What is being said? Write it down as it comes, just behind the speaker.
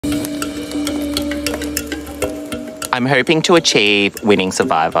I'm hoping to achieve winning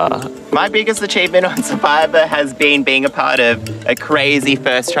Survivor. My biggest achievement on Survivor has been being a part of a crazy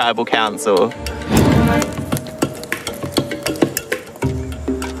first tribal council.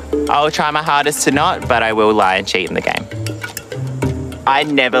 I'll try my hardest to not, but I will lie and cheat in the game. I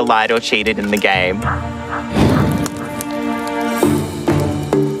never lied or cheated in the game.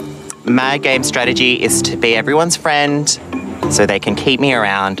 My game strategy is to be everyone's friend so they can keep me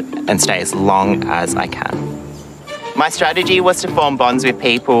around and stay as long as I can. My strategy was to form bonds with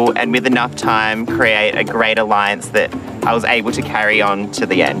people and with enough time create a great alliance that I was able to carry on to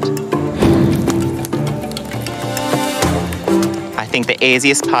the end. I think the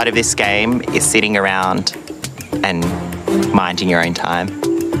easiest part of this game is sitting around and minding your own time.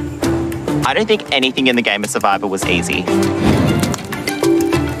 I don't think anything in the game of Survivor was easy.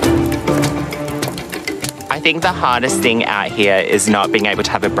 I think the hardest thing out here is not being able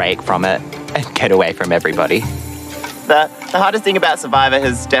to have a break from it and get away from everybody. The hardest thing about Survivor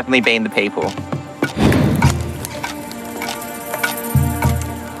has definitely been the people.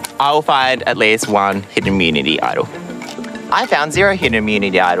 I'll find at least one hidden immunity idol. I found 0 hidden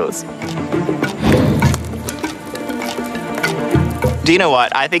immunity idols. Do you know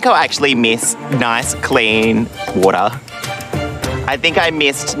what? I think I'll actually miss nice, clean water. I think I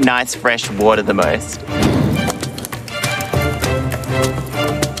missed nice, fresh water the most.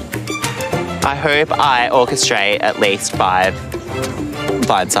 I hope I orchestrate at least 5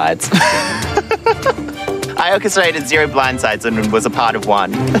 blindsides. I orchestrated 0 blindsides and was a part of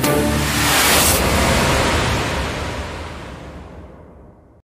 1.